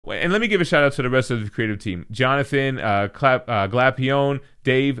and let me give a shout out to the rest of the creative team: Jonathan Glapione,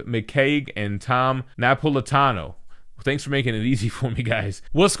 Dave McCaig, and Tom Napolitano. Thanks for making it easy for me, guys.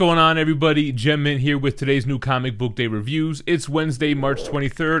 What's going on, everybody? GemMint here with today's new comic book day reviews. It's Wednesday, March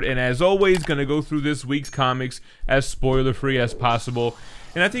 23rd, and as always, gonna go through this week's comics as spoiler-free as possible.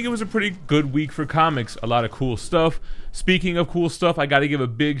 And I think it was a pretty good week for comics. A lot of cool stuff. Speaking of cool stuff, I gotta give a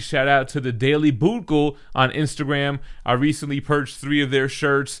big shout out to the Daily Bootgle on Instagram. I recently purchased 3 of their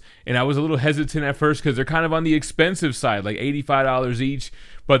shirts, and I was a little hesitant at first because they're kind of on the expensive side, like $85 each.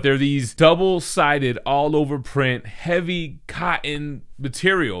 But they're these double-sided, all-over print, heavy cotton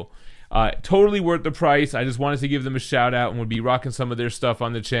material. Totally worth the price. I just wanted to give them a shout out and would be rocking some of their stuff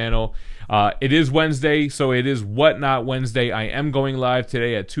on the channel. It is Wednesday, so it is Whatnot Wednesday. I am going live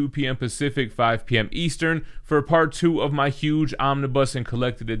today at 2 p.m. Pacific, 5 p.m. Eastern for part 2 of my huge omnibus and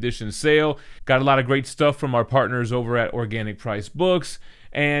collected edition sale. Got a lot of great stuff from our partners over at Organic Price Books.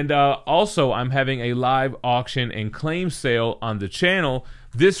 And also, I'm having a live auction and claim sale on the channel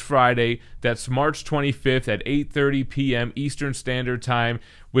this Friday. That's March 25th at 8:30 p.m. Eastern Standard Time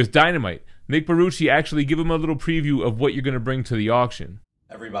with Dynamite. Nick Barucci, actually give him a little preview of what you're going to bring to the auction.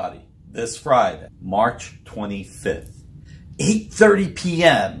 Everybody, this Friday, March 25th, 8:30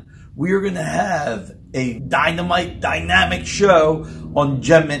 p.m., we are going to have a Dynamite dynamic show on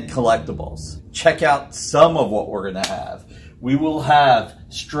GemMint Collectibles. Check out some of what we're going to have. We will have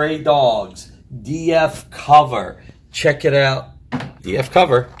Stray Dogs, DF cover. Check it out. DF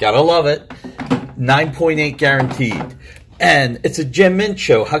cover. Gotta love it. 9.8 guaranteed. And it's a GemMint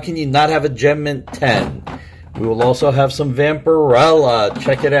show. How can you not have a GemMint 10? We will also have some Vampirella.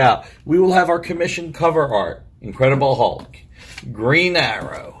 Check it out. We will have our commissioned cover art. Incredible Hulk, Green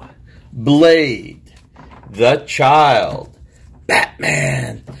Arrow, Blade, The Child,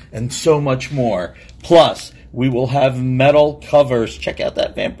 Batman, and so much more. Plus, we will have metal covers. Check out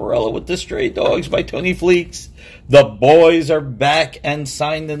that Vampirella with the Stray Dogs by Tony Fleeks. The Boys are back and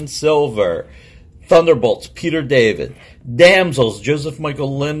signed in silver. Thunderbolts, Peter David. Damsels, Joseph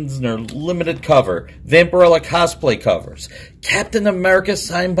Michael Linsner, limited cover. Vampirella cosplay covers. Captain America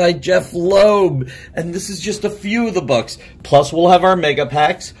signed by Jeff Loeb. And this is just a few of the books. Plus, we'll have our mega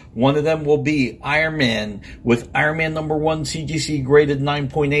packs. One of them will be Iron Man with Iron Man #1 CGC graded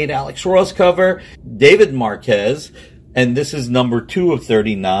 9.8 Alex Ross cover. David Marquez. And this is #2 of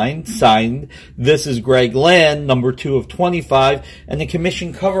 39, signed. This is Greg Land, #2 of 25, and the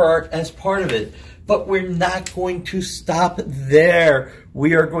commissioned cover art as part of it. But we're not going to stop there.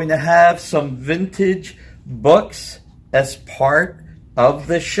 We are going to have some vintage books as part of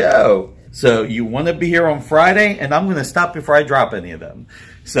the show. So you want to be here on Friday, and I'm going to stop before I drop any of them.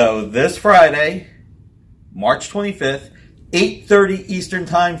 So this Friday, March 25th, 8:30 Eastern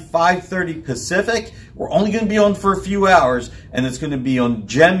Time, 5:30 Pacific. We're only going to be on for a few hours, and it's going to be on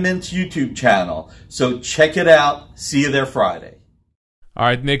GemMint's YouTube channel. So check it out. See you there Friday. All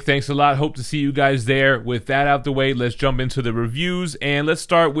right, Nick, thanks a lot. Hope to see you guys there. With that out the way, let's jump into the reviews, and let's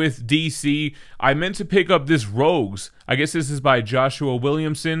start with DC. I meant to pick up this Rogues. I guess this is by Joshua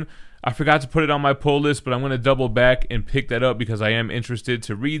Williamson. I forgot to put it on my pull list, but I'm going to double back and pick that up because I am interested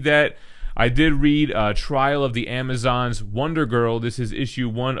to read that. I did read Trial of the Amazons Wonder Girl. This is issue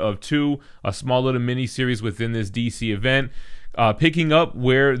 1 of 2, a small little mini-series within this DC event. Picking up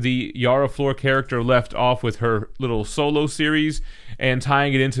where the Yara Flor character left off with her little solo series and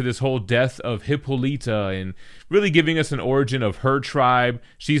tying it into this whole death of Hippolyta and really giving us an origin of her tribe.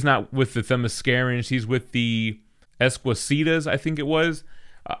 She's not with the Themyscirans, she's with the Esquicitas, I think it was.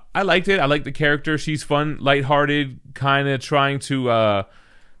 I liked it. I liked the character. She's fun, lighthearted, kind of trying to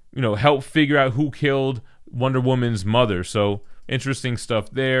help figure out who killed Wonder Woman's mother. So interesting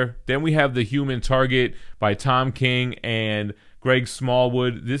stuff there. Then we have The Human Target by Tom King and Greg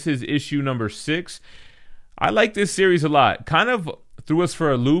Smallwood. This is issue #6. I like this series a lot. Kind of threw us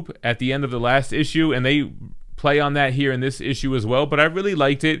for a loop at the end of the last issue, and they play on that here in this issue as well, but I really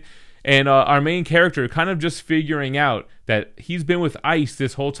liked it. And our main character kind of just figuring out that he's been with ICE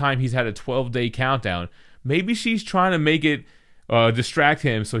this whole time. He's had a 12-day countdown. Maybe she's trying to make it distract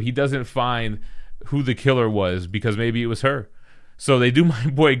him so he doesn't find who the killer was, because maybe it was her. So they do my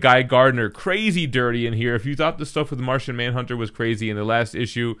boy Guy Gardner crazy dirty in here. If you thought the stuff with Martian Manhunter was crazy in the last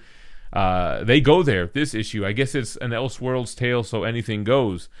issue, they go there this issue. I guess it's an Elseworlds tale, so anything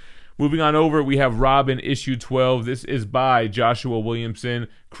goes. Moving on over, we have Robin issue 12. This is by Joshua Williamson,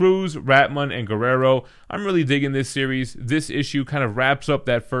 Cruz, Ratman, and Guerrero. I'm really digging this series. This issue kind of wraps up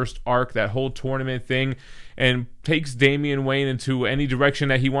that first arc, that whole tournament thing, and takes Damian Wayne into any direction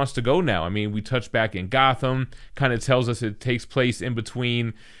that he wants to go now. I mean, we touch back in Gotham, kind of tells us it takes place in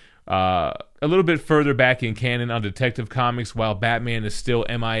between a little bit further back in canon on Detective Comics, while Batman is still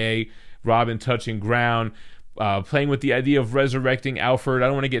MIA, Robin touching ground, playing with the idea of resurrecting Alfred. I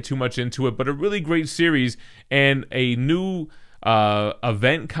don't want to get too much into it, but a really great series, and a new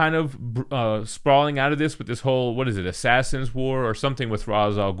event kind of sprawling out of this with this whole, what is it, Assassin's War or something with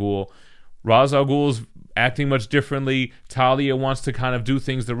Ra's al Ghul. Ra's al Ghul's acting much differently. Talia wants to kind of do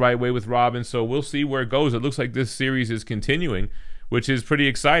things the right way with Robin, so we'll see where it goes. It looks like this series is continuing, which is pretty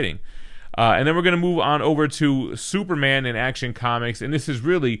exciting. And then we're going to move on over to Superman in Action Comics, and this is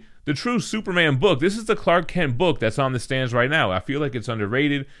really the true Superman book. This is the Clark Kent book that's on the stands right now. I feel like it's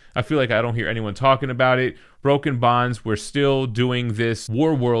underrated. I feel like I don't hear anyone talking about it. Broken Bonds, we're still doing this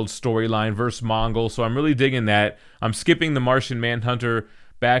War World storyline versus Mongol, so I'm really digging that. I'm skipping the Martian Manhunter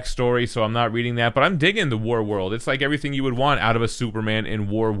backstory, so I'm not reading that, but I'm digging the War World. It's like everything you would want out of a Superman in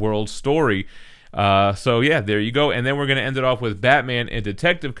War World story. So yeah, there you go. And then we're going to end it off with Batman in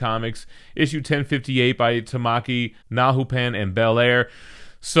Detective Comics, issue 1058 by Tamaki Nahupan and Bel Air.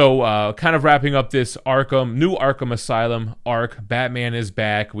 So kind of wrapping up this new Arkham Asylum arc. Batman is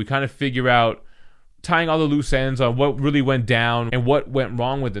back. We kind of figure out, tying all the loose ends on what really went down and what went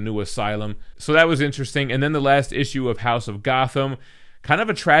wrong with the new asylum. So that was interesting. And then the last issue of House of Gotham, kind of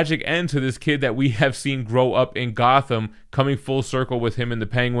a tragic end to this kid that we have seen grow up in Gotham, coming full circle with him and the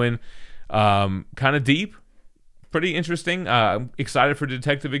Penguin. Kind of deep, pretty interesting. I'm excited for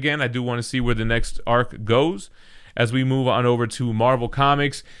Detective again. I do want to see where the next arc goes. As we move on over to Marvel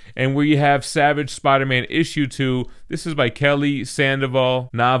Comics, and we have Savage Spider-Man issue 2. This is by Kelly Sandoval,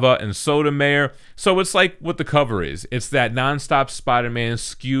 Nava, and Sotomayor. So it's like what the cover is. It's that non-stop Spider-Man,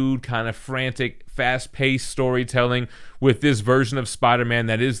 skewed, kind of frantic, fast-paced storytelling with this version of Spider-Man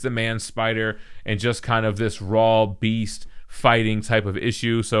that is the Man-Spider, and just kind of this raw beast fighting type of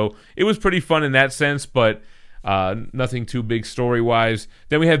issue. So it was pretty fun in that sense, but nothing too big story-wise.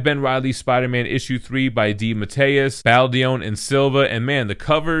 Then we have Ben Reilly's Spider-Man issue 3 by D. Mateus, Baldione, and Silva. And man, the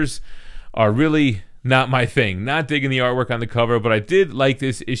covers are really not my thing. Not digging the artwork on the cover, but I did like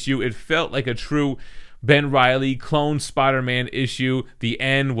this issue. It felt like a true Ben Reilly clone Spider-Man issue. The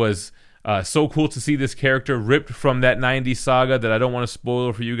end was so cool to see this character ripped from that 90s saga that I don't want to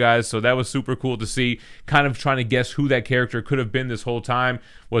spoil for you guys. So that was super cool to see, kind of trying to guess who that character could have been this whole time.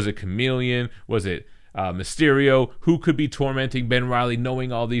 Was it Chameleon? Was it Mysterio? Who could be tormenting Ben Reilly,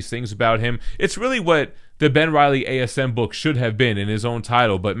 knowing all these things about him? It's really what the Ben Reilly ASM book should have been in his own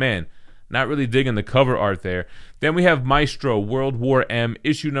title, but man, not really digging the cover art there. Then we have Maestro World War M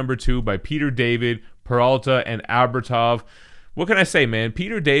issue number 2 by Peter David, Peralta, and Albertov. What can I say, man?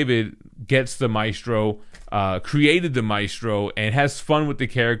 Peter David gets the Maestro, created the Maestro, and has fun with the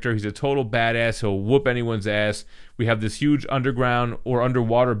character. He's a total badass. He'll whoop anyone's ass. We have this huge underground or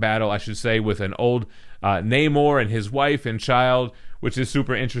underwater battle, I should say, with an old Namor and his wife and child, which is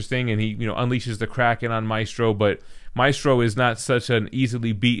super interesting. And he, unleashes the Kraken on Maestro, but Maestro is not such an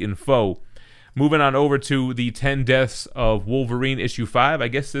easily beaten foe. Moving on over to the 10 Deaths of Wolverine issue 5. I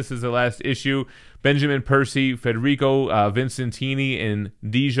guess this is the last issue. Benjamin Percy, Federico Vincentini, and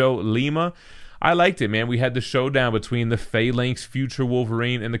Dijo Lima. I liked it, man. We had the showdown between the Phalanx future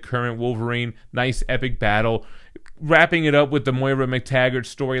Wolverine and the current Wolverine. Nice epic battle. Wrapping it up with the Moira McTaggart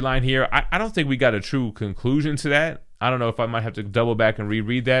storyline here. I don't think we got a true conclusion to that. I don't know if I might have to double back and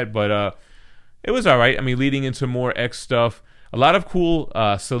reread that, but it was all right. I mean, leading into more X stuff. A lot of cool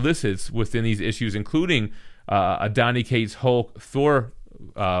solicits within these issues, including a Donny Cates Hulk Thor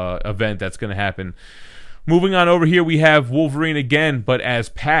event that's going to happen. Moving on over here, we have Wolverine again, but as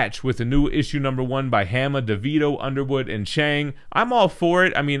Patch, with the new issue number 1 by Hama, DeVito, Underwood, and Chang. I'm all for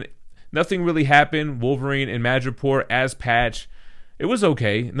it. I mean, nothing really happened. Wolverine in Madripoor as Patch. It was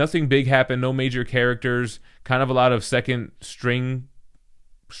okay. Nothing big happened. No major characters. Kind of a lot of second stringers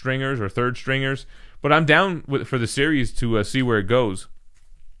or third stringers. But I'm down for the series to see where it goes.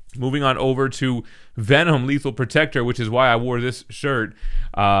 Moving on over to Venom, Lethal Protector, which is why I wore this shirt.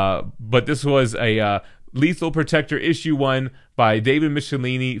 But this was a Lethal Protector issue 1 by David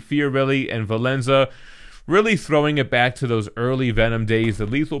Michelini, Fiorelli, and Valenza. Really throwing it back to those early Venom days, the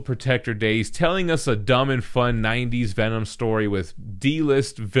Lethal Protector days, telling us a dumb and fun 90s Venom story with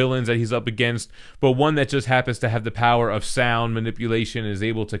D-list villains that he's up against, but one that just happens to have the power of sound manipulation and is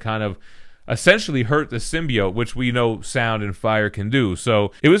able to kind of essentially hurt the symbiote, which we know sound and fire can do.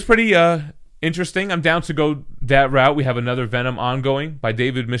 So it was pretty interesting. I'm down to go that route. We have another Venom ongoing by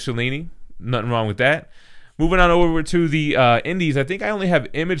David Michelini. Nothing wrong with that. Moving on over to the indies, I think I only have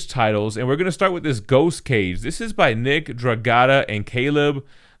Image titles, and we're going to start with this Ghost Cage. This is by Nick Dragata and Caleb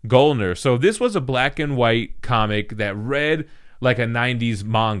Gollner. So this was a black and white comic that read like a 90s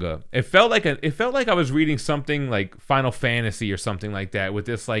manga. It felt like I was reading something like Final Fantasy or something like that, with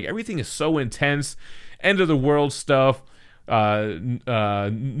this, like, everything is so intense, end of the world stuff,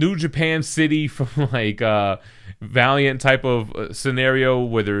 New Japan City from like Valiant type of scenario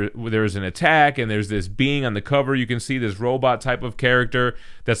where there's an attack and there's this being on the cover. You can see this robot type of character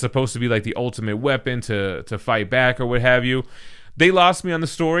that's supposed to be like the ultimate weapon to fight back or what have you. They lost me on the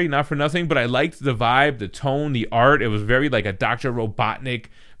story, not for nothing, but I liked the vibe, the tone, the art. It was very like a Dr. Robotnik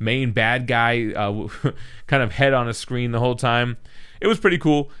main bad guy kind of head on a screen the whole time. It was pretty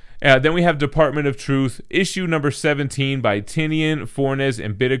cool. Then we have Department of Truth, issue number 17 by Tinian, Fornes,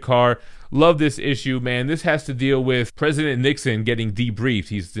 and Bidikar. Love this issue, man. This has to deal with President Nixon getting debriefed.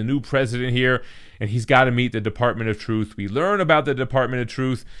 He's the new president here, and he's got to meet the Department of Truth. We learn about the Department of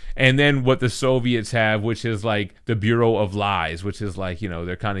Truth, and then what the Soviets have, which is like the Bureau of Lies, which is like, you know,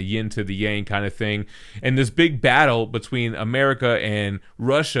 they're kind of yin to the yang kind of thing. And this big battle between America and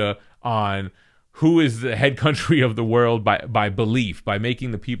Russia on who is the head country of the world by belief, by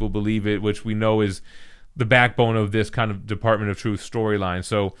making the people believe it, which we know is the backbone of this kind of Department of Truth storyline.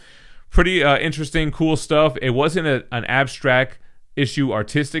 So pretty interesting, cool stuff. It wasn't an abstract issue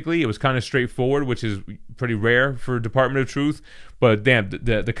artistically. It was kind of straightforward, which is pretty rare for Department of Truth. But damn,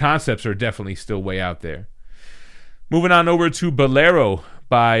 the concepts are definitely still way out there. Moving on over to Bolero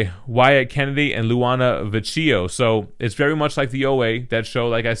by Wyatt Kennedy and Luana Vecchio. So it's very much like the OA, that show,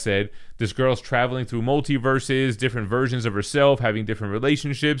 like I said. This girl's traveling through multiverses, different versions of herself, having different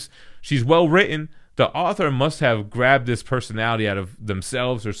relationships. She's well written. The author must have grabbed this personality out of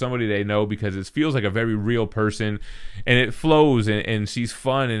themselves or somebody they know, because it feels like a very real person, and it flows, and she's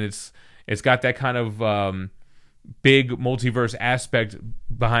fun, and it's got that kind of big multiverse aspect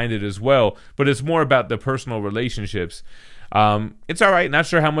behind it as well. But it's more about the personal relationships. It's all right. Not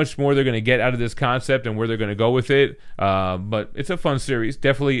sure how much more they're going to get out of this concept and where they're going to go with it. But it's a fun series,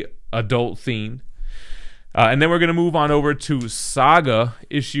 definitely adult themed. And then we're going to move on over to Saga,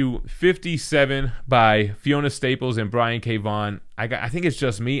 issue 57 by Fiona Staples and Brian K. Vaughan. I think it's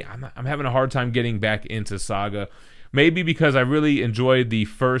just me. I'm having a hard time getting back into Saga. Maybe because I really enjoyed the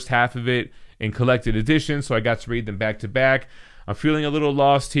first half of it in collected edition, so I got to read them back to back. I'm feeling a little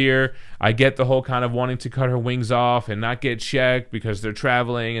lost here. I get the whole kind of wanting to cut her wings off and not get checked because they're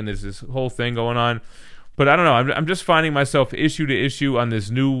traveling and there's this whole thing going on. But I don't know. I'm just finding myself issue to issue on this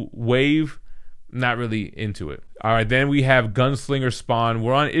new wave. Not really into it. All right, then we have Gunslinger Spawn.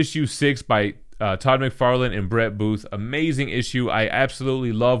 We're on issue 6 by Todd McFarlane and Brett Booth. Amazing issue. I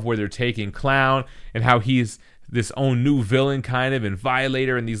absolutely love where they're taking Clown and how he's this own new villain kind of, and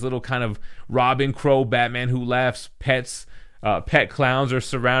Violator, and these little kind of Robin, Crow, Batman Who Laughs pets. Pet clowns are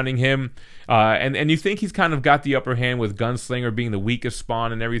surrounding him, and you think he's kind of got the upper hand with Gunslinger being the weakest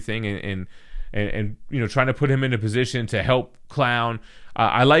Spawn and everything, and you know, trying to put him in a position to help Clown.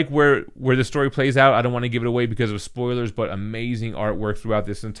 I like where the story plays out. I don't want to give it away because of spoilers, but amazing artwork throughout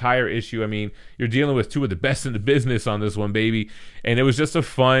this entire issue. I mean, you're dealing with two of the best in the business on this one, baby, and it was just a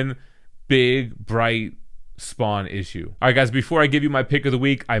fun, big, bright Spawn issue. All right, guys, before I give you my pick of the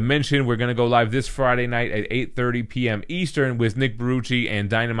week, I mentioned we're going to go live this Friday night at 8:30 p.m. Eastern with Nick Barucci and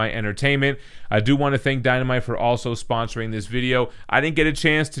Dynamite Entertainment. I do want to thank Dynamite for also sponsoring this video. I didn't get a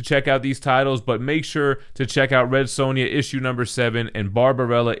chance to check out these titles, but make sure to check out Red Sonja issue number 7 and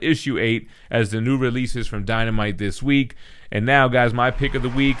Barbarella issue 8 as the new releases from Dynamite this week. And now, guys, my pick of the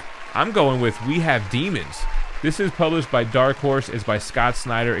week, I'm going with We Have Demons. This is published by Dark Horse. It's by Scott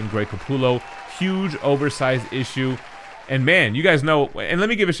Snyder and Greg Capullo. Huge oversized issue, and man, you guys know, and let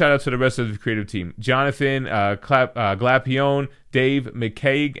me give a shout out to the rest of the creative team: Jonathan Glapione, Dave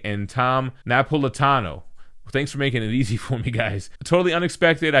McCaig, and Tom Napolitano. Thanks for making it easy for me, guys. Totally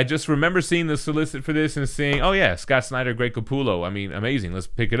unexpected. I just remember seeing the solicit for this and saying, oh yeah, Scott Snyder, Greg Capullo. I mean, amazing, let's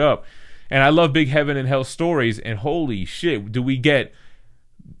pick it up. And I love big heaven and hell stories, and holy shit, do we get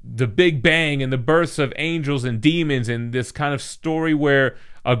the big bang and the births of angels and demons, and this kind of story where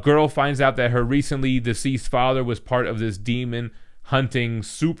a girl finds out that her recently deceased father was part of this demon hunting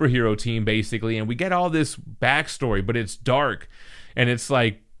superhero team, basically, and we get all this backstory, but it's dark, and it's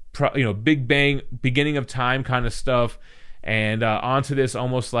like, you know, big bang, beginning of time kind of stuff, and onto this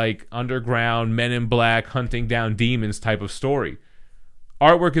almost like underground Men in Black hunting down demons type of story.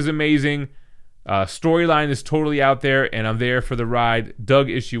 Artwork is amazing. Storyline is totally out there, and I'm there for the ride. Dug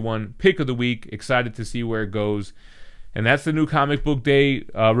issue 1, pick of the week. Excited to see where it goes. And that's the new comic book day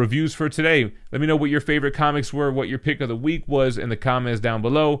reviews for today. Let me know what your favorite comics were, what your pick of the week was in the comments down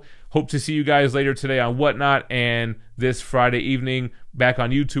below. Hope to see you guys later today on Whatnot, and this Friday evening back on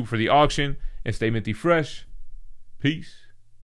YouTube for the auction. And stay minty fresh. Peace.